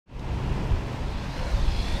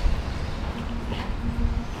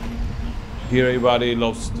Here everybody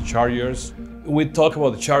loves the Chargers. We talk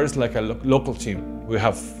about the Chargers like a local team. We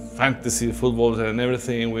have fantasy footballs and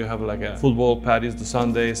everything. We have like a football parties to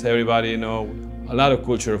Sundays. Everybody, you know, a lot of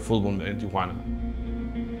culture of football in Tijuana.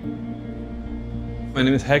 My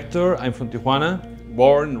name is Héctor. I'm from Tijuana.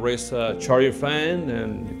 Born, raised a Charger fan,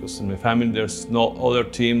 and because in my family there's no other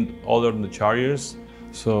team other than the Chargers.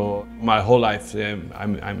 So my whole life I'm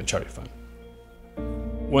a Charger fan.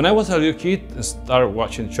 When I was a little kid, I started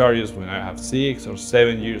watching Chargers when I was 6 or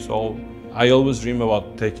 7 years old. I always dreamed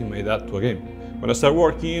about taking my dad to a game. When I started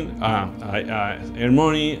working, I earned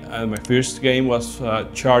money, and my first game was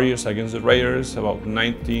Chargers against the Raiders, about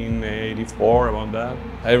 1984, about that.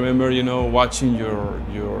 I remember, you know, watching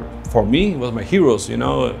for me, it was my heroes, you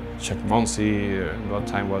know, Chuck Muncie, at that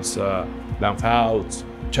time was Dan Fouts,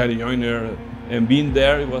 Charlie Joyner, and being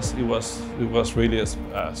there, it was really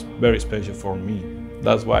very special for me.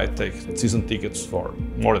 That's why I take season tickets for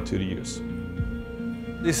more than 2 years.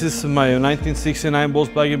 This is my 1969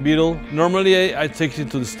 Volkswagen Beetle. Normally I take it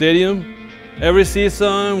to the stadium. Every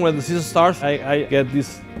season, when the season starts, I get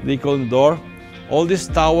this decal in the door. All these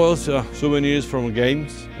towels, souvenirs from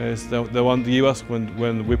games, is the one they give us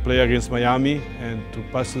when we play against Miami and to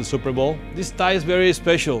pass to the Super Bowl. This tie is very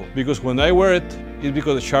special because when I wear it, it's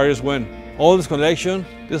because the Chargers win. All this collection,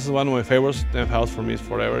 this is one of my favorites. Dan Fouts for me is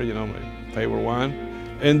forever, you know, my favorite one.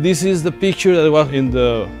 And this is the picture that was in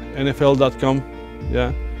the NFL.com,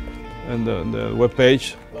 yeah, and the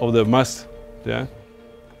webpage of the mask, yeah.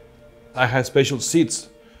 I had special seats.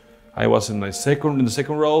 I was in the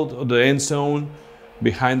second row of the end zone,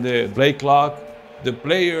 behind the play clock. The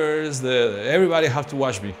players, everybody have to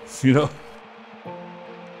watch me, you know.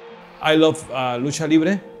 I love lucha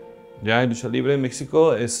libre. Yeah, lucha libre in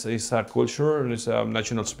Mexico is a culture, it's a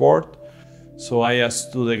national sport. So I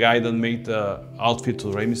asked to the guy that made the outfit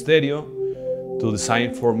to Rey Misterio to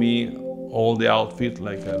design for me all the outfit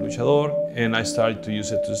like a luchador, and I started to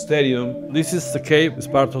use it to the stadium. This is the cape, it's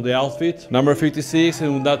part of the outfit. Number 56,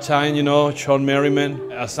 and at that time, you know, Sean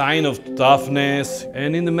Merriman, a sign of toughness.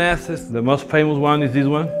 And in the masks, the most famous one is this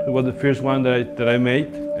one. It was the first one that I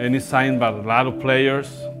made, and it's signed by a lot of players.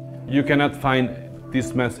 You cannot find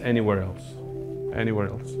this mask anywhere else,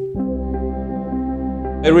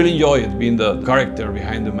 I really enjoy it, being the character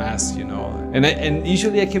behind the mask, you know. And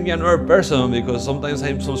usually I can be another person because sometimes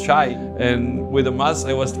I'm so shy. And with the mask,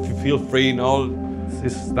 I was feel free, you know.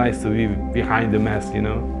 It's nice to be behind the mask, you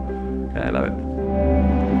know. I love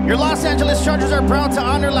it. Your Los Angeles Chargers are proud to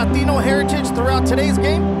honor Latino heritage throughout today's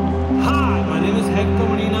game. Hi, my name is Héctor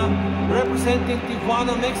Molina, representing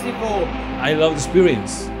Tijuana, Mexico. I love the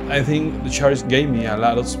experience. I think the Chargers gave me a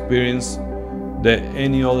lot of experience that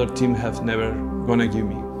any other team has never gonna give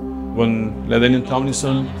me. When LaDainian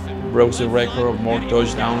Tomlinson broke the record of more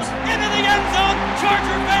touchdowns. Into the end zone,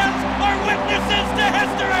 Charger fans are witnesses to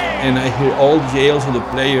history! And I hear all the yells of the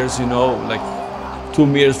players, you know, like 2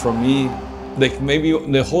 meters from me. Like maybe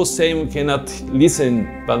the whole stadium cannot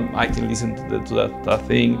listen, but I can listen to that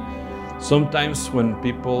thing. Sometimes when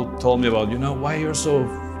people told me about, you know, why you're so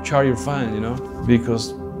Charger fan, you know,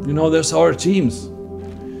 because, you know, there's other teams.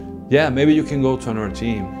 Yeah, maybe you can go to another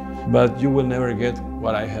team, but you will never get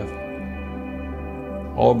what I have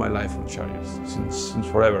all my life with Chargers, since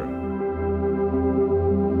forever.